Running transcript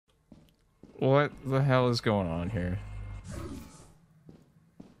What the hell is going on here?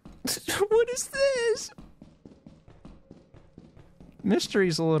 What is this?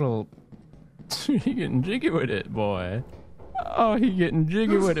 Mystery's a little... He getting jiggy with it, boy. Oh, he getting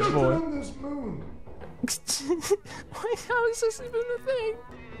jiggy with it, boy. On this moon. How is this even a thing?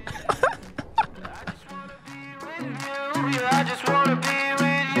 I just wanna be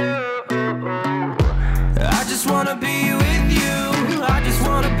with you. I just wanna be with you. I just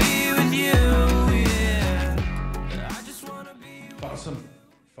wanna be with you. Yeah. I just wanna be with Fossum.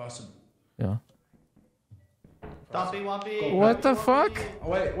 Fossum. Yeah. Dumpy Wumpy. What the fuck? Oh,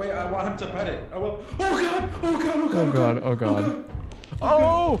 wait, I want him to pet it. I will. Oh god! Oh god! Oh god! Oh god, oh god.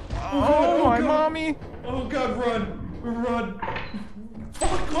 Oh! Oh, my mommy! Oh god, run! Run!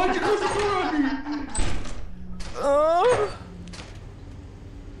 Fuck, why'd you close the door on me? Oh!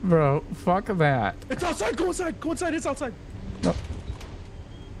 Bro, fuck that. It's outside, go inside, it's outside. No.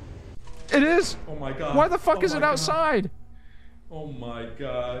 It is? Oh my god. Why the fuck is it outside? Oh my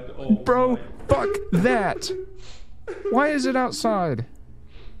god. Oh Bro, my. fuck that. Why is it outside?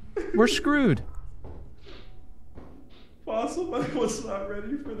 We're screwed. Possum, I was not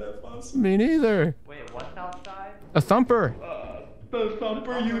ready for that, Possum. Me neither. Wait, what's outside? A thumper. The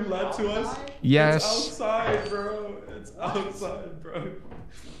thumper you led to us? Yes. It's outside, bro. It's outside, bro.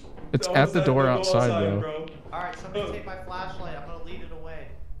 It's at the door outside, bro. Alright, somebody take my flashlight. I'm gonna lead it away.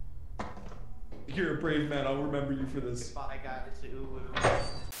 You're a brave man. I'll remember you for this. Bye, guys. It's a uwu.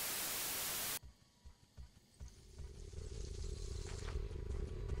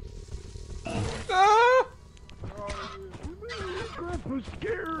 Ah! Grandpa's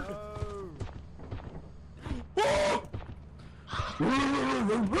scared.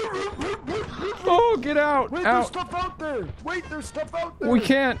 Oh, get out! Wait, out! there's stuff out there. Wait, there's stuff out there. We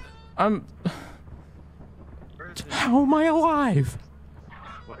can't. I'm. How am I alive?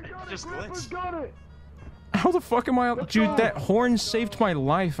 Just Grandpa's glitched. got it. How the fuck am I? Dude, that horn saved my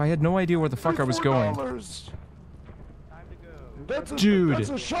life. I had no idea where the fuck I was going. That's a, Dude, that's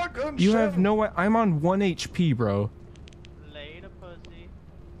a shotgun you shell. have no. I'm on 1 HP, bro. Later, pussy.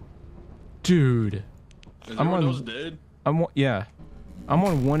 Dude, Is I'm everyone on. else dead? Yeah, I'm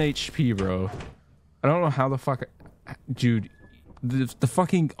on 1 HP, bro. I don't know how the fuck. Dude, the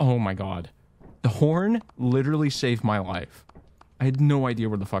fucking. Oh my god, the horn literally saved my life. I had no idea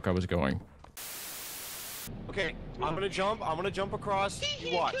where the fuck I was going. Okay, I'm gonna jump. I'm gonna jump across.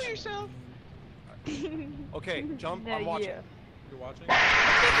 You watch. Kill yourself. Okay, jump. No, I'm watching. you. You're watching?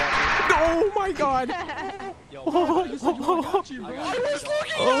 Oh my god! Yo, Oh, I was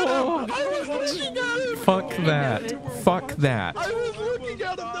looking at him. Fuck that! Fuck that! I was looking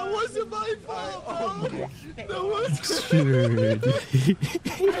at him. That wasn't my fault, bro. That was. Dude.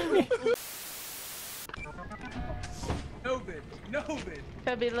 No, bitch. No, bitch.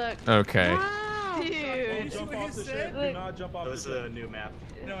 Toby, look. Okay. Dude. Jump off the ship. Do Look. not jump off That was the ship. a new map.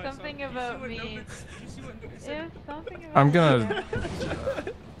 No, I Something saw- about you see what me. Novin- you see what Novin Yeah, said? something about I'm me. gonna.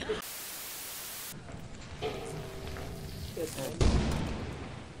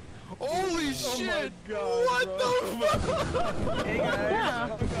 Holy shit! God, What bro. the fuck? Hey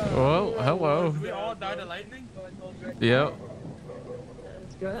guys. Well, hello. We all died of lightning? Yep.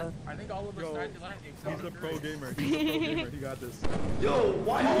 I think all of us died of lightning. He's a pro gamer. He's a pro gamer. He got this. Yo,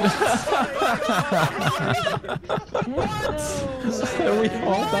 why? We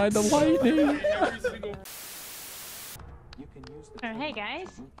all died to lightning. Every single... Oh, hey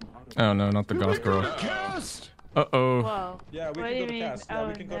guys. Oh no, not the goth girl. Cast. Uh-oh. Whoa. Yeah, we What can do go to you cast. mean? Yeah, Oh,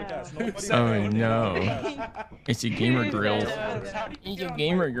 we can go to no. cast. Nobody Oh, nobody no. go to cast. It's a gamer grill. It's a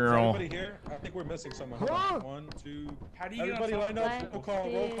gamer Is girl. everybody here? I think we're missing someone. Hold on. 1, 2. How do you get Everybody on line top? up. Roll call.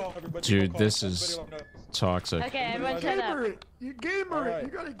 Roll call. Everybody. Dude, roll call. this is Everybody line up. toxic. Okay, everyone shut up. it. You gamer it.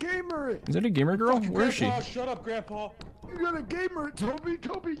 You gotta gamer it. Is it a gamer girl? Where is she? Grandpa, shut up, Grandpa. You gotta gamer it, Toby.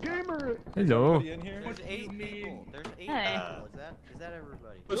 Toby, gamer it. Hello. Everybody in here? There's 8 people. There's 8 Hey. people. Is that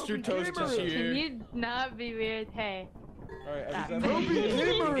everybody? Mr. Toast is Can here. you not be weird? Hey. All right. Stop. Everybody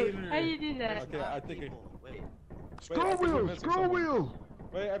gamer it. How do you do that? Okay, I think it. Wait. Scroll wheel. Scroll wheel.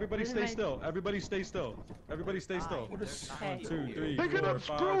 Wait, everybody Where's stay my- still. Everybody stay still. Everybody stay still. What is- 1, 2, 3, Pick 4,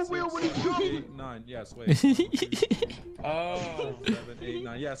 5, 6, 7, 8, 9. Yes, wait. Oh. 7, 8,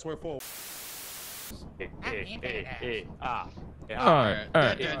 9. Yes, we're full.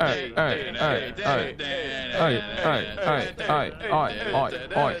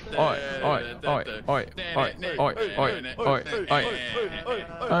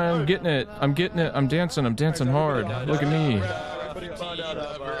 I'm getting it. I'm getting it. I'm dancing. I'm dancing hard. Look at me.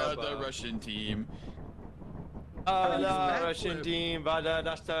 The Russian team. The Russian team.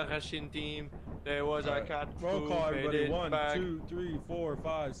 That's the Russian team. There was a cat. Roll who call, made everybody. it 1, back. 2, 3, 4,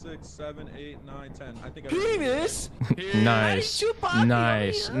 5, 6, 7, 8, 9, 10. I think I Penis. Nice.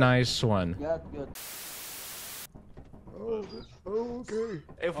 Nice. Nice one.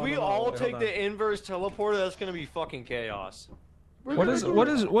 If we all take the inverse teleporter, that's gonna be fucking chaos. What does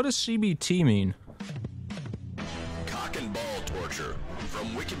CBT mean? Cock and ball torture. From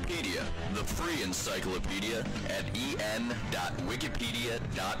Wikipedia, the free encyclopedia at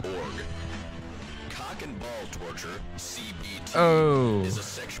en.wikipedia.org. Cock and ball torture, CBT, Oh. is a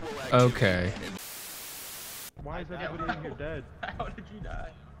sexual activity. Okay. Why is everybody in here dead? How did you die?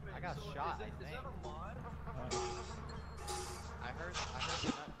 I got shot, I think. I heard the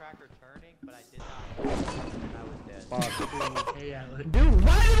nutcracker turning, but I did not. And I was dead. Hey, Alex. Dude,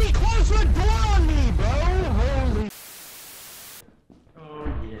 why did he close the door on me, bro? Holy. Oh,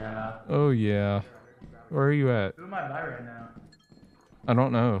 yeah. Oh yeah. Where are you at? Who am I by right now? I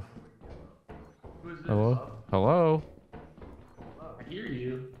don't know. Who is this? Hello? Hello? I hear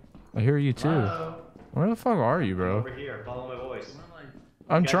you. I hear you too. Hello? Where the fuck are you, bro? Over here, follow my voice. I'm like,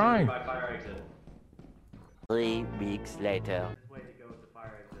 I'm trying. By fire exit. 3 weeks later. This way to go with the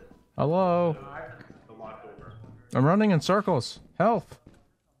fire exit. Hello? The locked door. I'm running in circles. Help.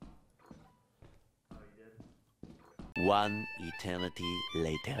 1 eternity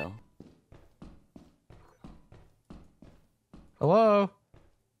later. Hello?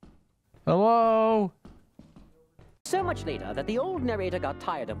 Hello? So much later that the old narrator got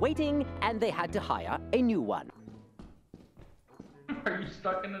tired of waiting and they had to hire a new one. are you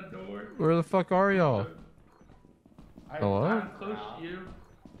stuck in the door? Where the fuck are y'all? Hello? I'm close to you.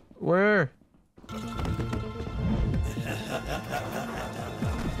 Where?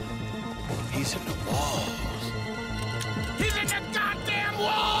 He's in the walls.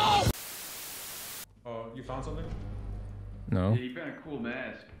 Oh, you found something? No. You found a cool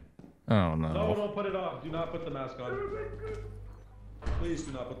mask. Oh No, no. don't put it on. Do not put the mask on. Please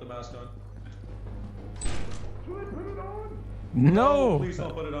do not put the mask on. No. Please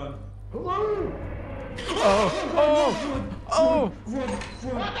don't put it on. Oh. Oh. Oh.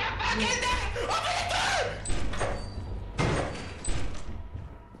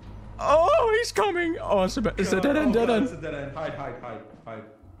 Oh, he's coming. Oh, it's a dead end. Dead It's end. a dead end. Hide.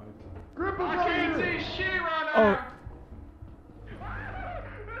 I can't see shit right Oh. now.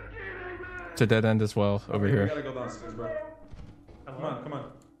 It's a dead end as well over We here. gotta go downstairs, bro. Come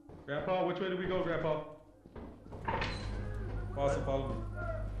on. Grandpa, which way do we go, Grandpa? Fossum, follow me.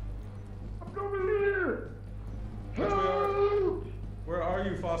 I'm over here. Where are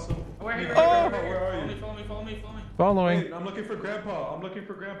you, Fossum? Where are you? Oh. Grandpa, where are you? Follow me. Following. Wait, I'm looking for Grandpa.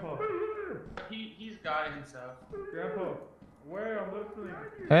 He's guiding himself. Grandpa, where? I'm listening.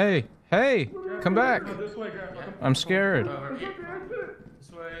 Hey. Hey. Come back. No, this way, Grandpa. Come I'm scared. Over here.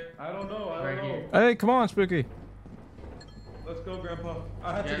 This way. I don't know. Right here. Hey, come on, Spooky. Let's go, Grandpa.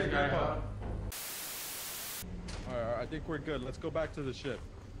 I have to Yes, get guy, Grandpa. Alright, I think we're good. Let's go back to the ship.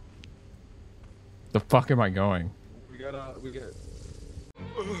 The fuck am I going? We get.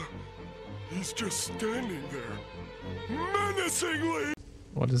 He's just standing there, menacingly.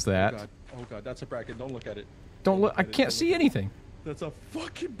 What is that? Oh god, that's a bracket. Don't look at it. Don't look. I can't see anything. That's a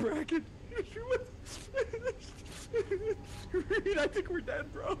fucking bracket. Reed, I think we're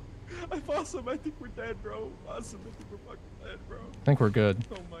dead, bro. I think we're dead, bro. Fossum, I think we're fucking dead, bro. I think we're good.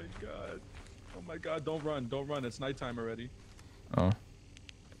 Oh my god. Oh my god, don't run. It's nighttime already. Oh.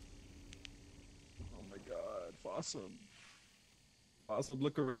 Oh my god, Fossum. Fossum,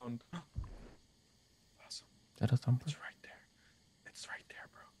 look around. Fossum, That is something. it's right there. It's right there,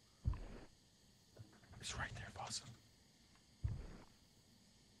 bro. It's right there, Fossum.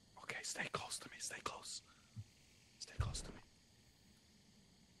 Okay, stay close to me. Stay close. Stay close to me.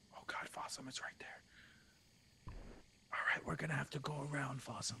 Oh god, Fossum, it's right there. Alright, we're gonna have to go around,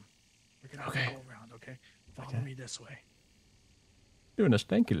 Fossum. We're gonna have to go around, okay? Follow me this way. Doing a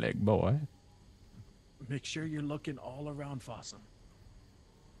stanky leg, boy. Make sure you're looking all around, Fossum.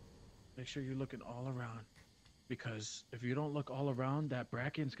 Make sure you're looking all around. Because if you don't look all around, that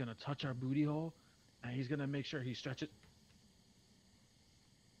bracken's gonna touch our booty hole, and he's gonna make sure he stretches.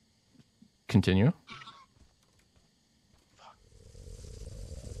 Continue.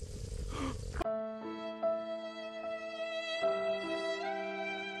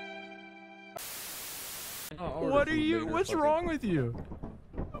 What are you? What's wrong with you?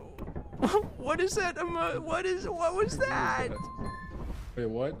 What is that? What was that? Wait,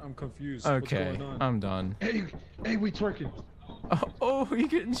 what? I'm confused. Okay, What's going on? I'm done. Hey, we twerking. Oh, you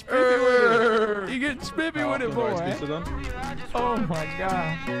getting spiffy with it? You getting spiffy with it, boy? Speak to them. Oh my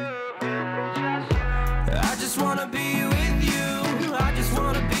god.